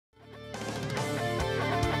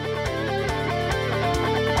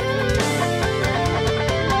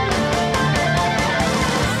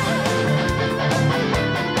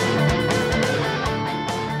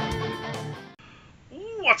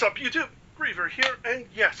Beaver here, and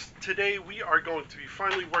yes, today we are going to be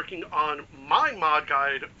finally working on my mod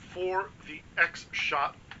guide for the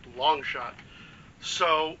Xshot Longshot.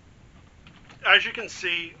 So, as you can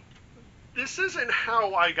see, this isn't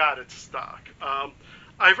how I got it stock.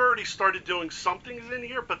 I've already started doing some things in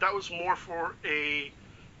here, but that was more for a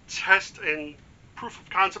test and proof of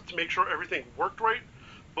concept to make sure everything worked right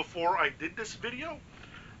before I did this video.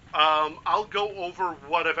 I'll go over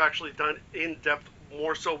what I've actually done in depth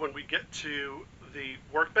more so when we get to the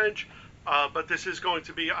workbench, but this is going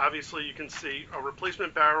to be, obviously you can see a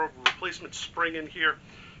replacement barrel, replacement spring in here.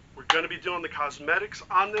 We're going to be doing the cosmetics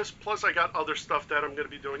on this, plus I got other stuff that I'm going to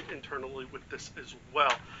be doing internally with this as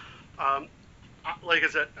well. Like I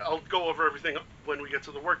said, I'll go over everything when we get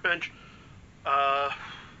to the workbench.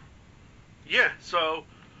 Yeah, so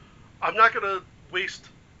I'm not going to waste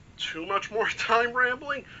too much more time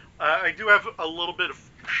rambling. I do have a little bit of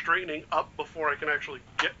straightening up before I can actually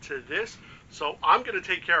get to this, so I'm going to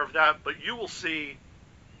take care of that, but you will see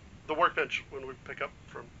the workbench when we pick up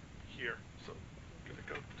from here. So I'm going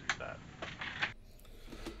to go do that.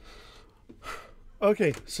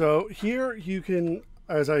 Okay, so here you can,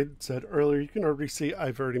 as I said earlier, you can already see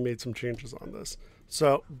I've already made some changes on this.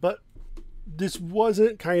 So, but this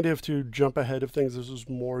wasn't kind of to jump ahead of things. This was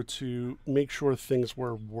more to make sure things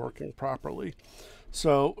were working properly.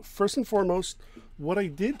 So first and foremost, what I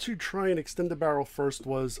did to try and extend the barrel first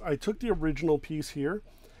was I took the original piece here,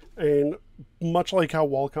 and much like how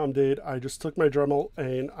Wacom did, I just took my Dremel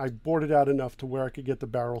and I bored it out enough to where I could get the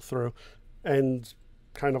barrel through. And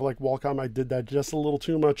kind of like Wacom, I did that just a little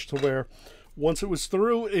too much to where once it was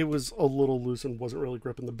through, it was a little loose and wasn't really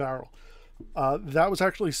gripping the barrel. That was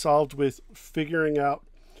actually solved with figuring out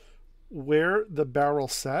where the barrel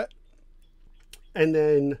sat, and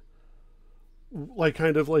then like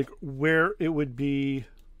kind of like where it would be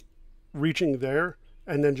reaching there,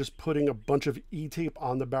 and then just putting a bunch of E-tape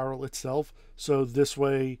on the barrel itself, so this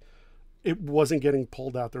way it wasn't getting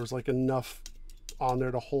pulled out. There was like enough on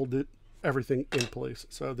there to hold it, everything in place.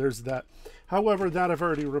 So there's that. However, that I've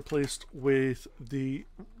already replaced with the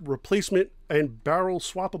replacement and barrel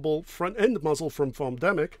swappable front end muzzle from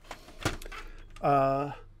Foamdemic.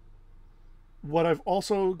 What I've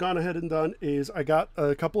also gone ahead and done is I got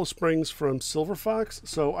a couple of springs from Silver Fox.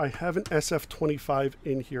 So I have an SF25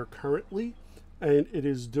 in here currently, and it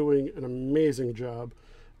is doing an amazing job.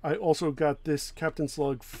 I also got this Captain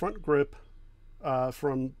Slug front grip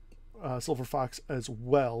from Silver Fox as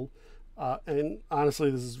well. And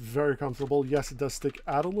honestly, this is very comfortable. Yes, it does stick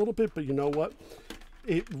out a little bit, but you know what?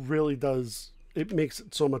 It really does. It makes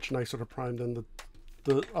it so much nicer to prime than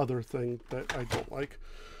the other thing that I don't like.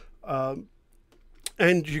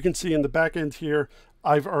 And you can see in the back end here,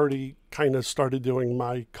 I've already kind of started doing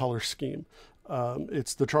my color scheme.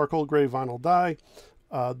 It's the charcoal gray vinyl dye,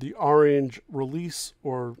 the orange release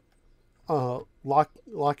or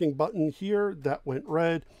locking button here, that went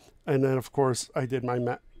red. And then of course I did my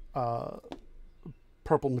matte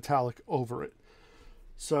purple metallic over it.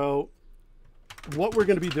 So what we're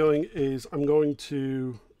going to be doing is I'm doing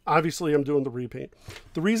the repaint.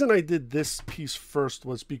 The reason I did this piece first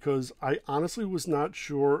was because I honestly was not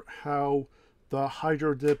sure how the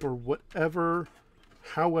hydro dip or whatever,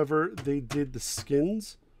 however they did the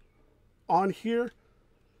skins on here,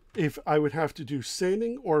 if I would have to do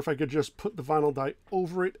sanding or if I could just put the vinyl dye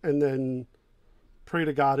over it and then pray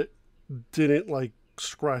to God it didn't like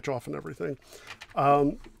scratch off and everything.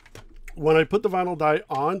 When I put the vinyl dye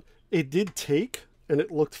on, it did take and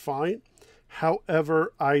it looked fine.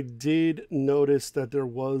 However, I did notice that there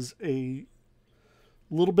was a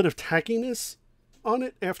little bit of tackiness on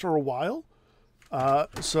it after a while.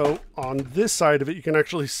 So on this side of it, you can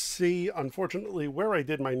actually see, unfortunately, where I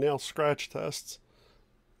did my nail scratch tests.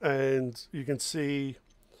 And you can see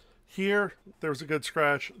here, there was a good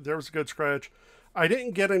scratch. There was a good scratch. I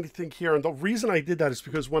didn't get anything here. And the reason I did that is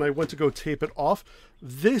because when I went to go tape it off,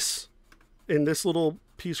 in this little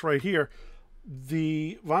piece right here,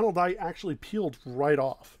 the vinyl dye actually peeled right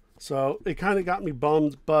off. So it kind of got me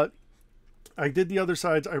bummed, but I did the other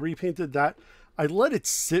sides. I repainted that. I let it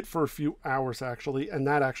sit for a few hours actually, and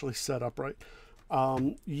that actually set up right.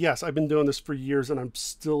 Yes, I've been doing this for years and I'm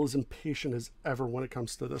still as impatient as ever when it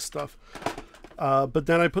comes to this stuff. But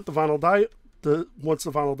then I put the vinyl dye, once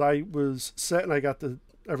the vinyl dye was set and I got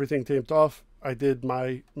everything taped off, I did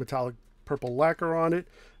my metallic purple lacquer on it.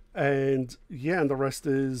 And yeah, and the rest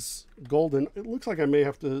is golden. It looks like I may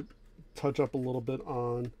have to touch up a little bit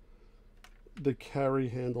on the carry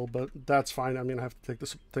handle, but that's fine. I mean, I have to take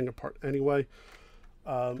this thing apart anyway.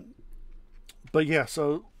 But yeah,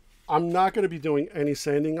 so I'm not going to be doing any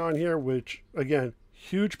sanding on here, which again,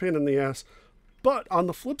 huge pain in the ass. But on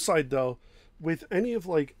the flip side though, with any of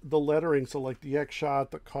like the lettering, so like the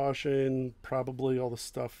Xshot, the caution, probably all the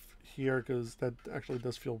stuff here, because that actually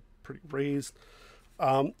does feel pretty raised.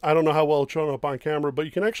 I don't know how well it's shown up on camera, but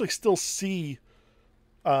you can actually still see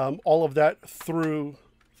all of that through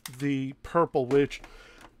the purple, which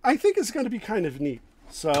I think is going to be kind of neat.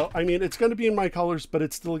 So, I mean, it's going to be in my colors, but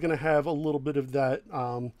it's still going to have a little bit of that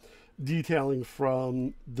detailing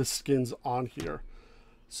from the skins on here.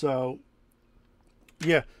 So,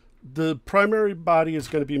 yeah, the primary body is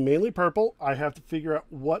going to be mainly purple. I have to figure out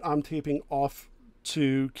what I'm taping off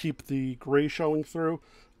to keep the gray showing through.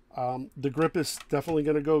 The grip is definitely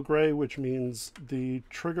going to go gray, which means the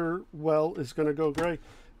trigger well is going to go gray.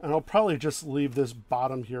 And I'll probably just leave this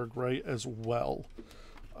bottom here gray as well.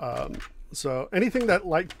 So anything that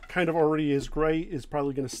like kind of already is gray is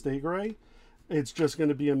probably going to stay gray. It's just going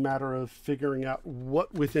to be a matter of figuring out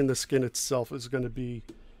what within the skin itself is going to be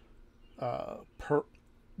going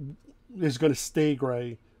to stay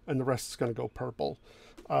gray, and the rest is going to go purple.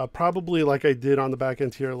 Probably like I did on the back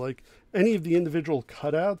end here, like any of the individual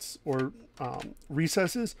cutouts or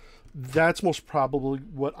recesses, that's most probably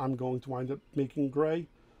what I'm going to wind up making gray.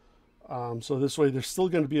 So this way there's still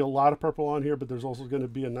going to be a lot of purple on here, but there's also going to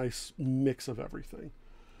be a nice mix of everything.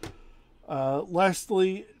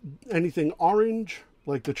 Lastly, anything orange,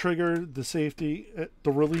 like the trigger, the safety,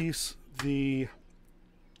 the release, the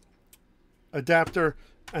adapter,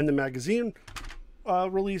 and the magazine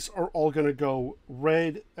release are all going to go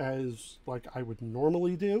red, as like I would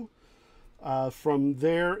normally do. From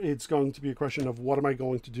there, it's going to be a question of what am I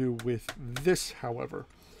going to do with this, however.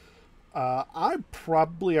 I'm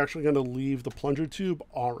probably actually going to leave the plunger tube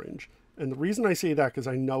orange. And the reason I say that, because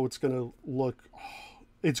I know it's going to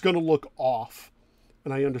look off,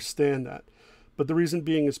 and I understand that. But the reason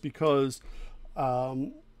being is because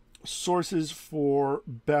sources for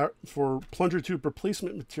plunger tube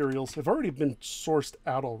replacement materials have already been sourced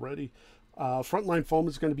out already. Frontline Foam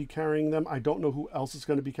is going to be carrying them. I don't know who else is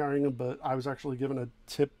going to be carrying them, but I was actually given a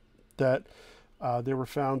tip that they were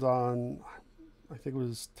found on, I think it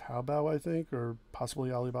was Taobao, I think, or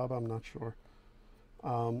possibly Alibaba, I'm not sure.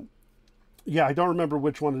 Yeah, I don't remember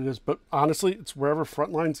which one it is, but honestly, it's wherever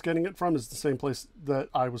Frontline's getting it from is the same place that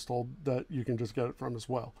I was told that you can just get it from as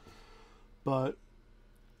well. But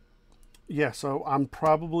yeah, so I'm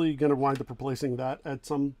probably going to wind up replacing that at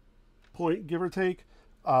some point, give or take.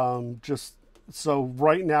 Just so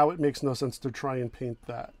right now it makes no sense to try and paint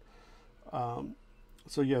that.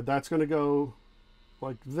 So yeah, that's going to go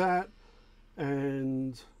like that.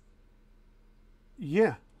 And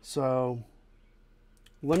yeah, so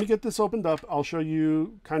let me get this opened up. I'll show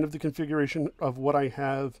you kind of the configuration of what I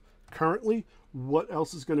have currently, what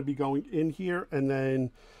else is going to be going in here, and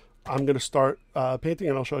then I'm going to start painting,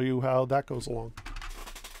 and I'll show you how that goes along.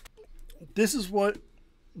 This is what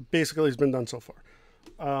basically has been done so far.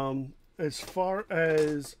 As far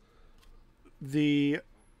as the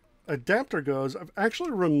adapter goes, I've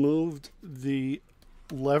actually removed the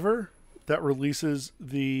lever that releases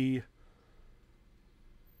the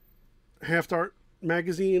Half Dart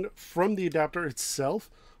magazine from the adapter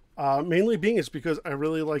itself. Mainly being is because I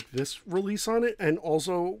really like this release on it, and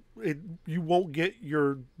also you won't get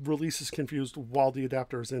your releases confused while the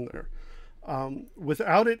adapter is in there.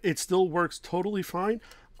 Without it, it still works totally fine.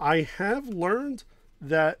 I have learned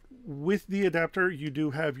that with the adapter, you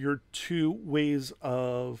do have your two ways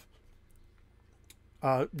of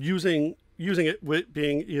using it, with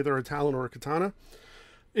being either a Talon or a Katana.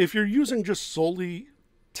 If you're using just solely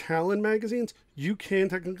Talon magazines, you can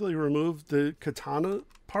technically remove the Katana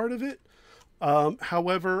part of it.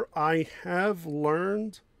 However, I have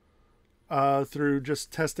learned through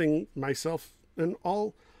just testing myself and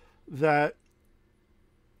all that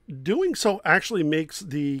doing so actually makes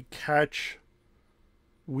the catch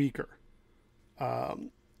weaker.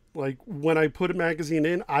 Like when I put a magazine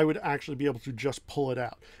in, I would actually be able to just pull it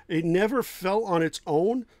out. It never fell on its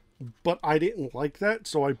own, but I didn't like that,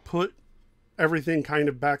 so I put everything kind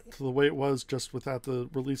of back to the way it was, just without the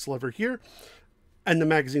release lever here, and the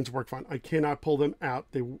magazines work fine. I cannot pull them out.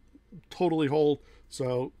 They totally hold.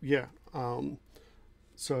 So yeah,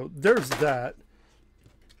 so there's that.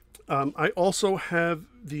 I also have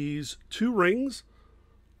these two rings,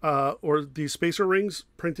 or these spacer rings,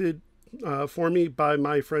 printed for me by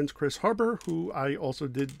my friends Chris Harper, who I also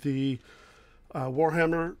did the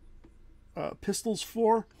Warhammer pistols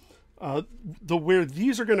for. Where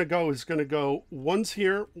these are going to go is going to go one's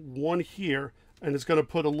here, one here, and it's going to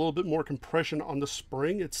put a little bit more compression on the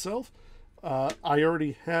spring itself. I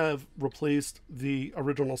already have replaced the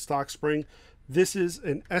original stock spring. This is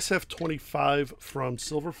an SF25 from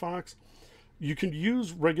Silver Fox. You can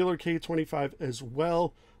use regular K25 as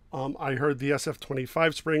well. I heard the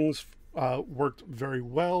SF25 springs worked very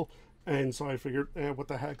well, and so I figured, what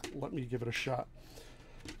the heck, let me give it a shot.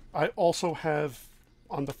 I also have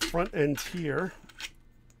on the front end here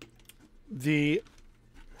the,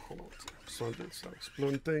 hold on, so start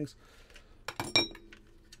exploding things.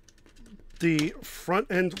 The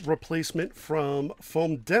front end replacement from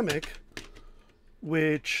Foamdemic,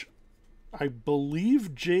 which I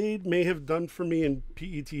believe Jade may have done for me in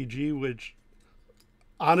PETG, which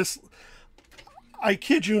honestly, I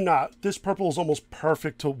kid you not, this purple is almost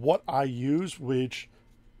perfect to what I use, which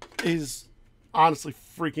is honestly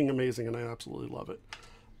freaking amazing, and I absolutely love it.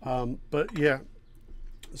 But yeah,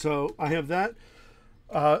 so I have that.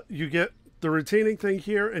 You get the retaining thing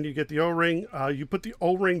here, and you get the O-ring. You put the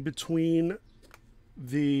O-ring between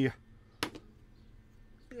the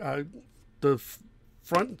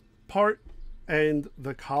front part and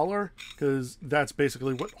the collar, because that's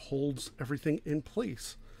basically what holds everything in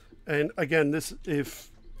place. And again, this,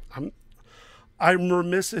 if I'm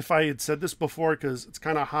remiss if I had said this before, because it's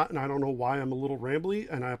kind of hot and I don't know why I'm a little rambly,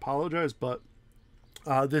 and I apologize, but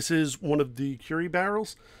this is one of the Curie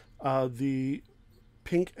barrels, the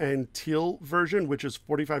pink and teal version, which is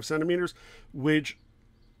 45 centimeters, which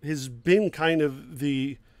has been kind of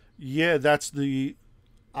the, yeah, that's the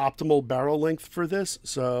optimal barrel length for this.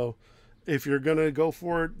 So if you're going to go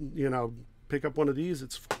for it, you know, pick up one of these.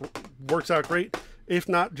 It works out great. If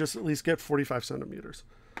not, just at least get 45 centimeters.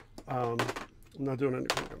 I'm not doing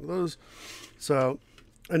anything with those. So,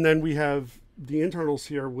 and then we have the internals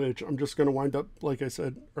here, which I'm just going to wind up, like I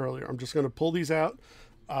said earlier, I'm just going to pull these out.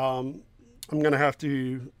 I'm going to have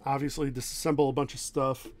to obviously disassemble a bunch of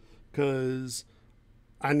stuff because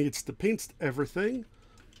I needs to paint everything.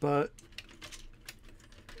 But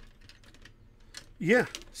yeah,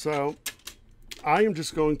 so I am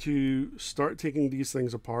just going to start taking these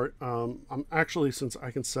things apart. I'm actually, since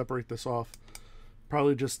I can separate this off,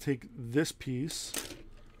 probably just take this piece,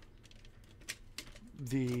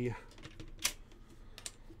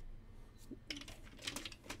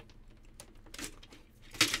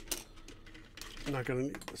 I'm not gonna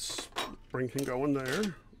need this spring can go in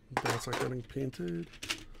there. That's not getting painted.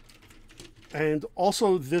 And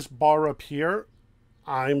also this bar up here,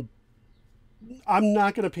 I'm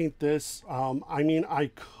not gonna paint this. I mean,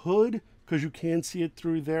 I could, because you can see it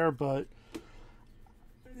through there, but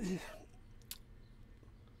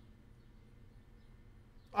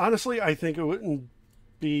honestly, I think it wouldn't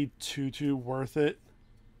be too worth it,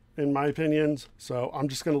 in my opinions. So I'm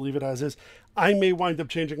just going to leave it as is. I may wind up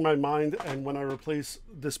changing my mind, and when I replace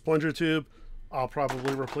this plunger tube, I'll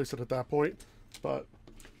probably replace it at that point. But,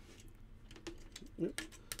 and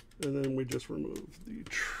then we just remove the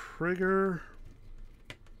trigger.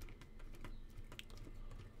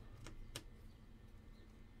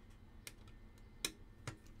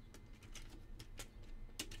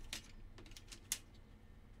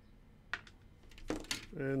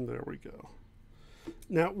 And there we go.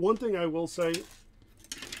 Now, one thing I will say,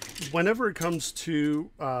 whenever it comes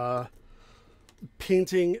to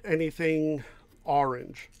painting anything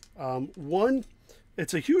orange, one,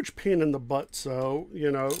 it's a huge pain in the butt. So,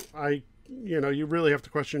 you know, you really have to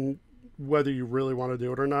question whether you really want to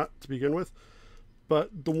do it or not to begin with.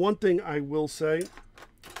 But the one thing I will say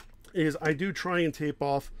is I do try and tape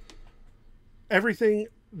off everything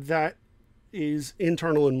that is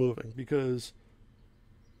internal and moving, because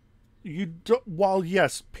you don't, while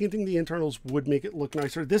yes, painting the internals would make it look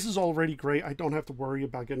nicer, this is already great. I don't have to worry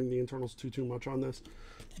about getting the internals too much on this.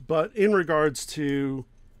 But in regards to,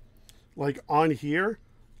 like, on here,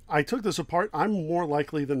 I took this apart. I'm more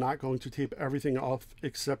likely than not going to tape everything off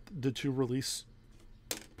except the two release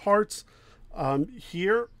parts.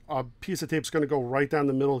 Here, a piece of tape is going to go right down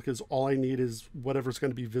the middle, because all I need is whatever's going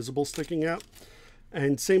to be visible sticking out.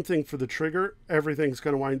 And same thing for the trigger. Everything's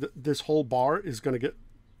going to wind, this whole bar is going to get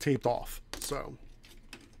taped off. So,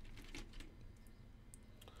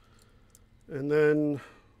 and then,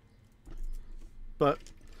 but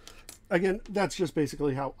again, that's just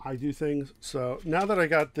basically how I do things. So now that I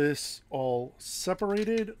got this all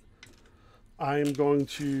separated, I'm going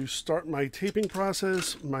to start my taping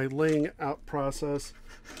process, my laying out process,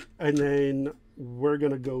 and then we're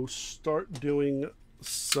going to go start doing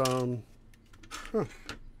some,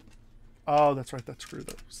 oh, that's right, that screw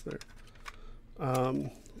that was there.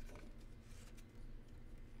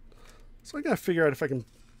 So I gotta figure out if I can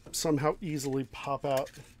somehow easily pop out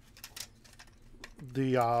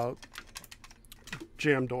the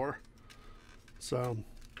jam door. So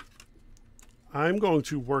I'm going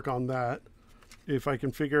to work on that. If I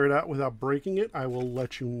can figure it out without breaking it, I will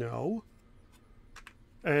let you know.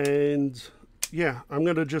 And yeah, I'm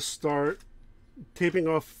gonna just start taping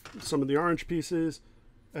off some of the orange pieces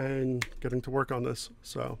and getting to work on this.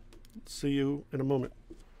 So see you in a moment.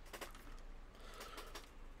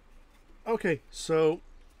 Okay, so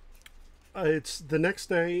it's the next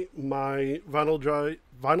day. My vinyl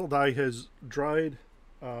dye has dried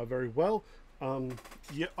very well.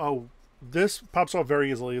 Yeah. Oh, this pops off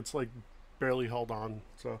very easily. It's like barely held on.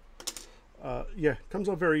 So yeah, comes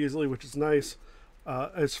off very easily, which is nice.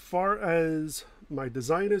 As far as my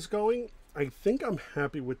design is going, I think I'm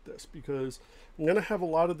happy with this because I'm gonna have a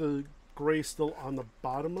lot of the gray still on the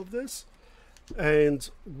bottom of this. And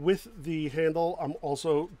with the handle, I'm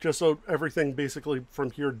also, just so everything basically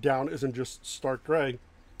from here down isn't just stark gray,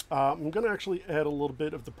 I'm going to actually add a little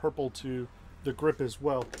bit of the purple to the grip as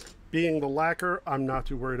well. Being the lacquer, I'm not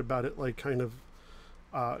too worried about it, like kind of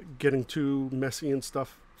getting too messy and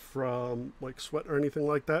stuff from like sweat or anything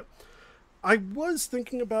like that. I was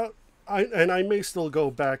thinking about, and I may still go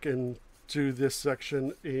back and do this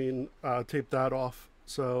section and tape that off,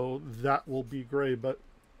 so that will be gray, but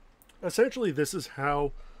essentially, this is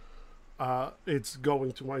how it's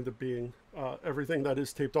going to wind up being. Everything that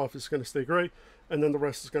is taped off is going to stay gray, and then the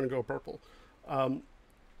rest is going to go purple.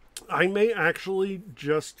 I may actually,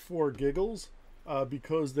 just for giggles,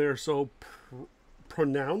 because they're so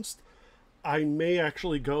pronounced, I may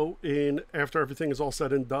actually go in, after everything is all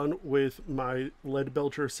said and done, with my Lead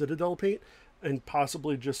Belcher Citadel paint, and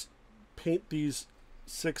possibly just paint these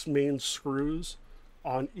 6 main screws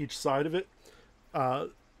on each side of it.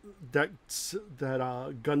 That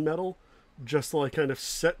gunmetal, just to like kind of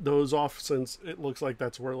set those off, since it looks like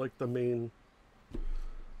that's where like the main,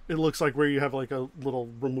 it looks like where you have like a little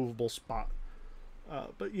removable spot.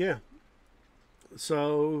 But yeah,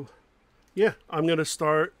 so yeah, I'm gonna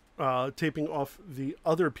start taping off the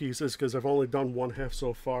other pieces because I've only done 1/2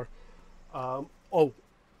 so far. Oh,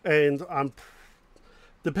 and I'm,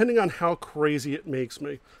 depending on how crazy it makes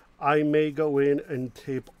me, I may go in and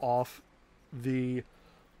tape off the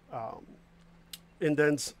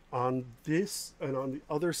indents on this and on the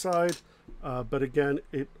other side, but again,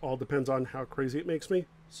 it all depends on how crazy it makes me,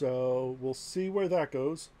 so we'll see where that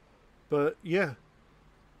goes. But yeah,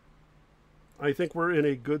 I think we're in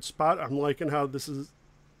a good spot. I'm liking how this is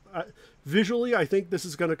visually. I think this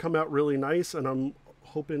is going to come out really nice, and I'm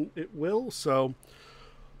hoping it will. So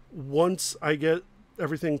once I get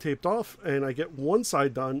everything taped off and I get one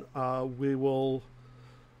side done, we will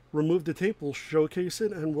remove the tape, we'll showcase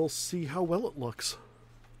it, and we'll see how well it looks.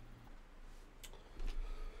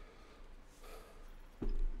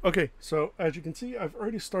 Okay, so as you can see, I've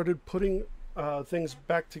already started putting things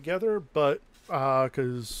back together, but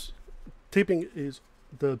because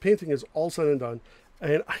the painting is all said and done,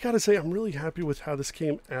 and I gotta say, I'm really happy with how this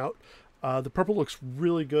came out. The purple looks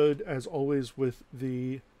really good, as always, with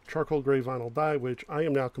the charcoal gray vinyl dye, which I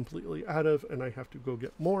am now completely out of, and I have to go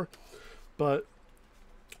get more. But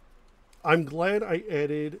I'm glad I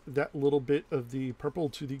added that little bit of the purple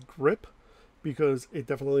to the grip, because it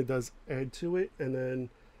definitely does add to it. And then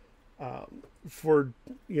for,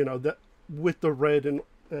 you know, that with the red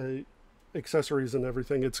and accessories and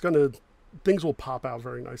everything, things will pop out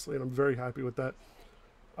very nicely, and I'm very happy with that.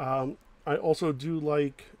 I also do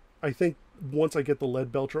like, I think once I get the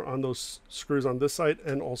Lead Belcher on those screws on this side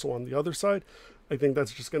and also on the other side, I think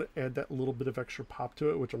that's just going to add that little bit of extra pop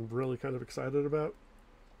to it, which I'm really kind of excited about.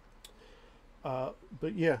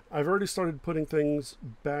 But yeah, I've already started putting things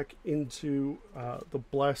back into the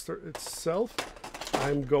blaster itself.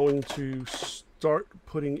 I'm going to start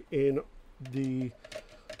putting in the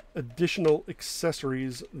additional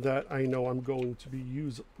accessories that I know I'm going to be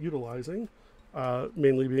utilizing,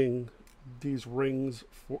 mainly being these rings,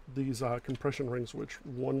 these compression rings, which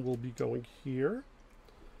one will be going here,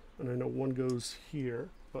 and I know one goes here,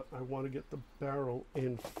 but I want to get the barrel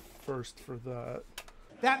in first for that.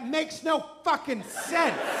 That makes no fucking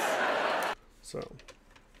sense. So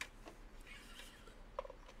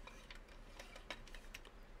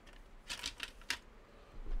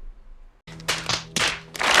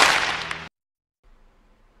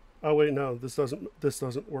oh wait, no, this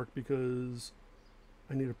doesn't work because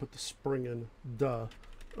I need to put the spring in. Duh.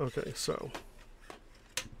 Okay, so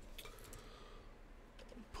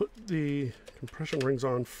put the compression rings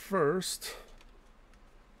on first.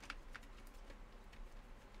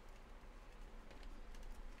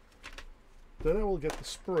 Then I will get the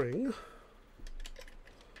spring,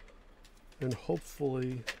 and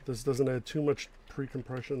hopefully this doesn't add too much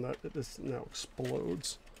pre-compression that this now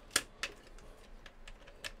explodes.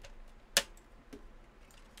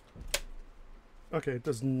 Okay, it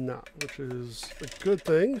does not, which is a good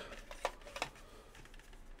thing.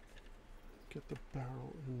 Get the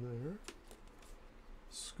barrel in there.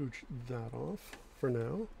 scooch that off for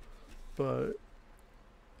now. But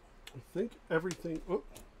I think everything... Oh,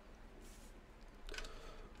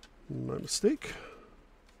 my mistake.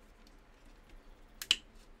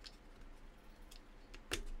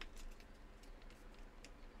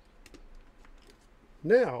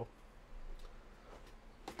 Now,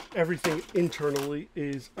 everything internally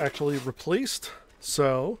is actually replaced.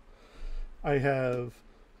 So, I have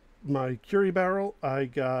my Curie barrel. I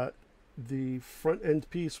got the front end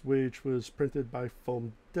piece, which was printed by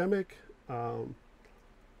Foamdemic.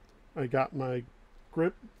 I got my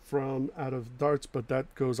grip from out of darts, but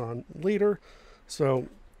that goes on later. So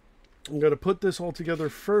I'm going to put this all together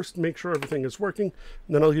first, make sure everything is working,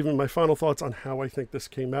 and then I'll give you my final thoughts on how I think this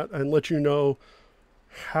came out and let you know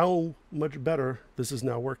how much better this is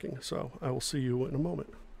now working. So I will see you in a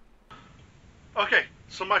moment. Okay,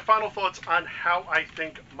 so my final thoughts on how I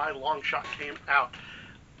think my Longshot came out.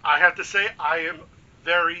 I have to say I am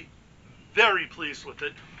very, very pleased with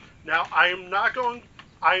it. Now, I am not going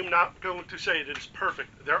to say it is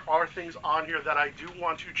perfect. There are things on here that I do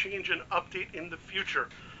want to change and update in the future.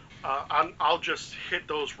 I'll just hit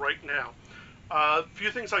those right now. A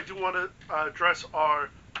few things I do want to address are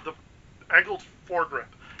the angled foregrip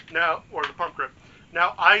now, or the pump grip.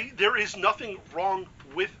 Now, there is nothing wrong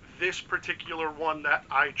with this particular one that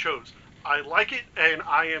I chose. I like it, and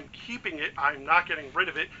I am keeping it. I'm not getting rid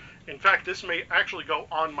of it. In fact, this may actually go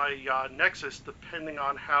on my Nexus, depending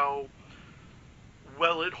on how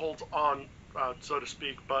well it holds on, so to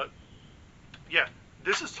speak. But yeah,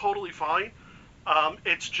 this is totally fine.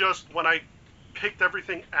 It's just when I picked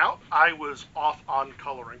everything out, I was off on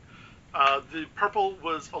coloring. The purple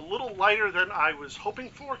was a little lighter than I was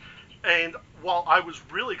hoping for, and while I was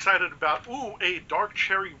really excited about, ooh, a dark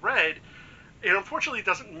cherry red, it unfortunately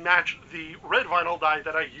doesn't match the red vinyl dye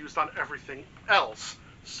that I used on everything else.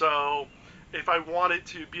 So if I want it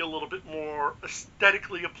to be a little bit more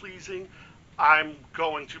aesthetically pleasing, I'm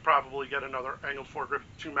going to probably get another angled foregrip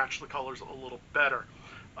to match the colors a little better.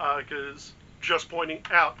 Because just pointing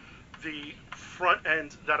out, the front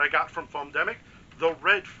end that I got from Foamdemic, the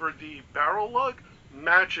red for the barrel lug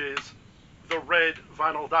matches the red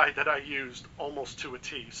vinyl dye that I used almost to a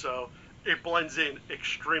T. So it blends in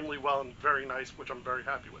extremely well and very nice, which I'm very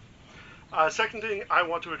happy with. Second thing I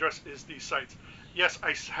want to address is the sights. Yes,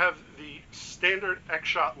 I have the standard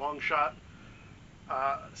Xshot Longshot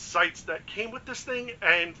sights that came with this thing,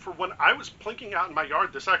 and for when I was plinking out in my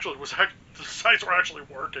yard, the sights were actually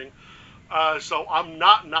working. So I'm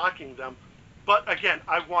not knocking them, but again,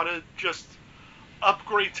 I want to just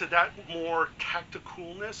upgrade to that more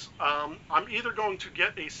tacticalness. I'm either going to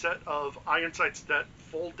get a set of iron sights that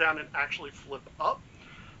fold down and actually flip up.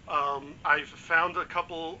 I've found a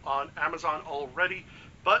couple on Amazon already,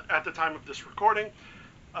 but at the time of this recording,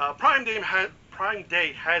 Prime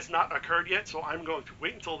Day has not occurred yet, so I'm going to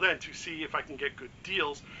wait until then to see if I can get good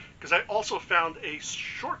deals, because I also found a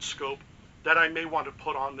short scope that I may want to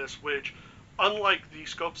put on this, which, unlike the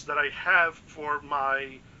scopes that I have for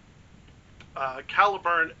my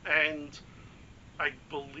Caliburn, and I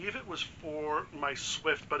believe it was for my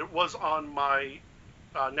Swift, but it was on my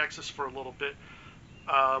Nexus for a little bit.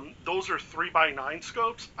 Those are 3x9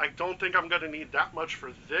 scopes. I don't think I'm going to need that much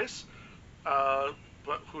for this,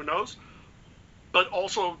 but who knows. But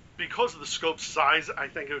also, because of the scope size, I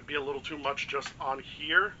think it would be a little too much just on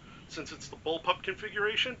here, since it's the bullpup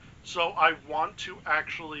configuration. So I want to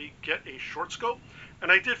actually get a short scope,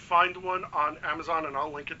 and I did find one on Amazon, and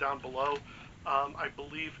I'll link it down below. I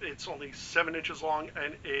believe it's only 7 inches long,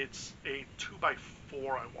 and it's a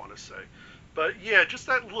 2x4, I want to say. But yeah, just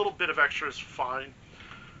that little bit of extra is fine.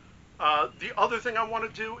 The other thing I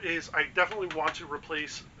want to do is I definitely want to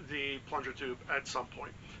replace the plunger tube at some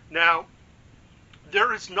point. Now,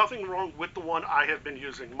 there is nothing wrong with the one I have been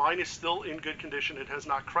using. Mine is still in good condition. It has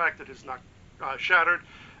not cracked. It has not shattered.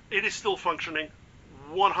 It is still functioning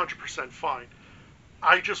 100% fine.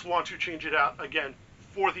 I just want to change it out, again,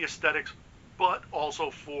 for the aesthetics, but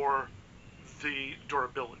also for the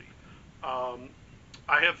durability.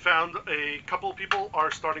 I have found a couple of people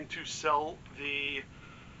are starting to sell the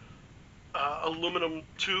aluminum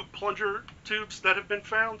plunger tubes that have been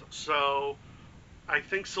found, so I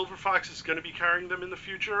think Silver Fox is going to be carrying them in the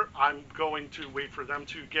future. I'm going to wait for them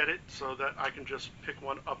to get it so that I can just pick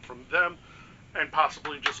one up from them and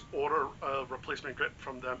possibly just order a replacement grip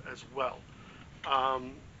from them as well.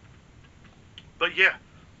 But yeah,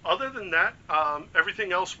 other than that,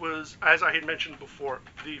 everything else was, as I had mentioned before,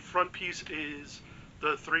 the front piece is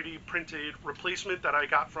the 3D printed replacement that I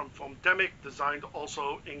got from Foamdemic, designed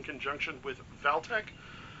also in conjunction with Valtech.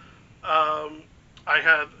 I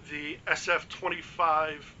have the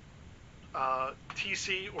SF25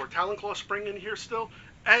 TC or Talon Claw spring in here still,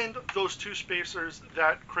 and those 2 spacers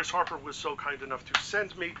that Chris Harper was so kind enough to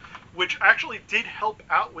send me, which actually did help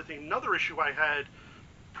out with another issue I had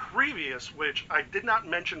previous, which I did not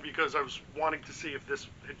mention because I was wanting to see if this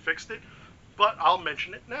had fixed it, but I'll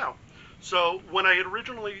mention it now. So when I had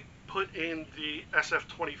originally put in the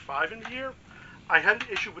SF25 in here, I had an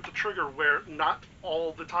issue with the trigger where not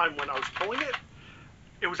all the time when I was pulling it,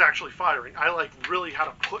 it was actually firing. I like really had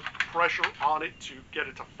to put pressure on it to get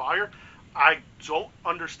it to fire. I don't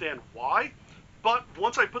understand why, but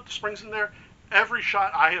once I put the springs in there, every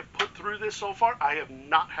shot I have put through this so far, I have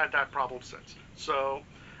not had that problem since. So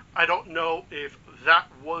I don't know if that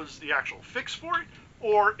was the actual fix for it,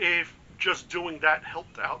 or if just doing that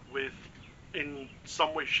helped out with in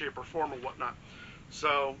some way, shape, or form or whatnot.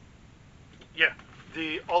 So yeah,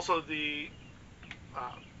 also the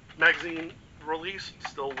magazine release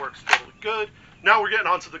still works totally good. Now we're getting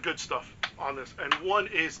on to the good stuff on this, and one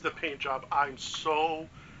is the paint job. I'm so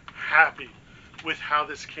happy with how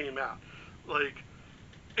this came out. Like,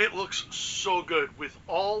 it looks so good with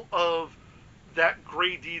all of that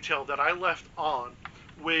gray detail that I left on,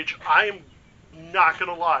 which I am not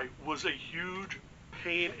gonna lie was a huge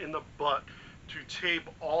pain in the butt to tape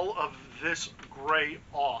all of this gray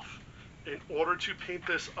off in order to paint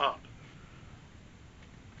this up.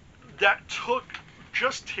 That took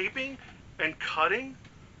just taping and cutting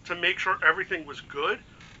to make sure everything was good.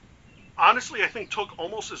 Honestly, I think took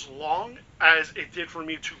almost as long as it did for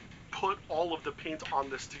me to put all of the paint on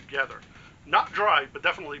this together. Not dry, but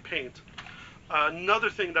definitely paint. Another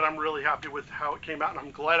thing that I'm really happy with how it came out, and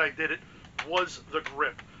I'm glad I did it, was the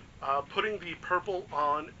grip. Putting the purple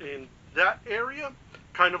on in that area,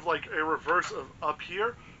 kind of like a reverse of up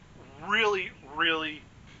here, really, really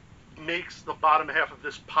makes the bottom half of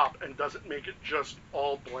this pop and doesn't make it just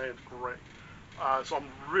all bland gray. So I'm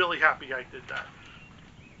really happy I did that.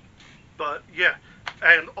 But yeah,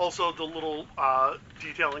 and also the little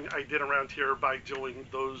detailing I did around here by doing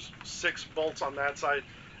those 6 bolts on that side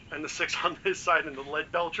and the 6 on this side and the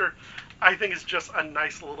lead belcher, I think is just a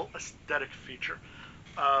nice little aesthetic feature.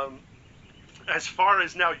 As far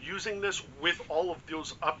as now using this with all of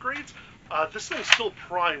those upgrades, this thing still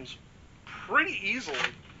primes pretty easily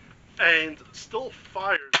and still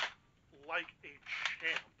fires like a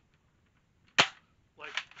champ.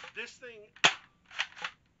 Like, this thing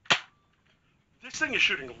is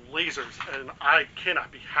shooting lasers, and I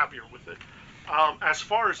cannot be happier with it. As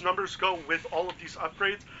far as numbers go with all of these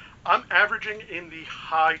upgrades, I'm averaging in the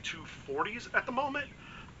high 240s at the moment.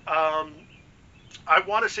 I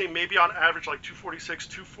want to say maybe on average like 246,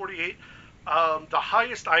 248. The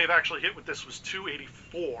highest I have actually hit with this was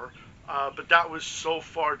 284, but that was so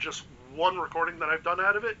far just one recording that I've done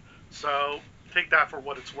out of it, so take that for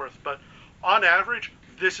what it's worth. But on average,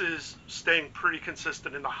 this is staying pretty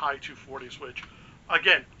consistent in the high 240s, which,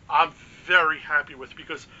 again, I'm very happy with,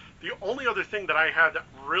 because the only other thing that I have that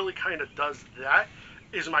really kind of does that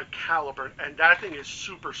is my caliper, and that thing is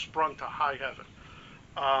super sprung to high heaven.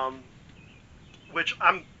 Which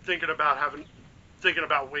I'm thinking about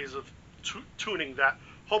ways of tuning that,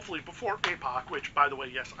 hopefully before APOC, which, by the way,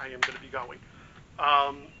 yes, I am going to be going.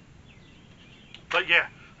 But yeah,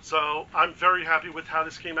 so I'm very happy with how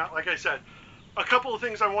this came out. Like I said, a couple of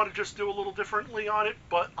things I want to just do a little differently on it,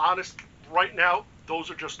 but honest, right now,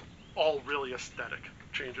 those are just all really aesthetic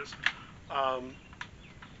changes.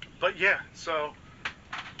 But yeah, so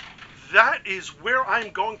that is where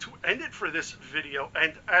I'm going to end it for this video.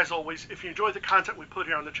 And as always, if you enjoy the content we put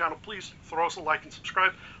here on the channel, please throw us a like and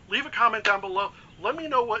subscribe. Leave a comment down below. Let me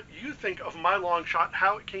know what you think of my Longshot,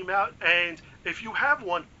 how it came out, and if you have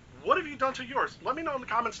one, what have you done to yours? Let me know in the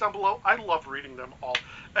comments down below. I love reading them all.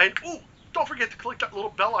 And ooh, don't forget to click that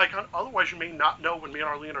little bell icon, otherwise you may not know when me and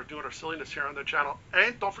Arlene are doing our silliness here on the channel.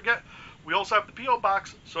 And don't forget, we also have the P.O.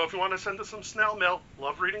 Box, so if you want to send us some snail mail,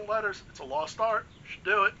 love reading letters, it's a lost art, you should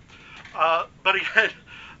do it. But again,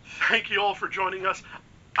 thank you all for joining us.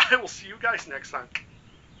 I will see you guys next time.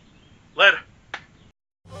 Later.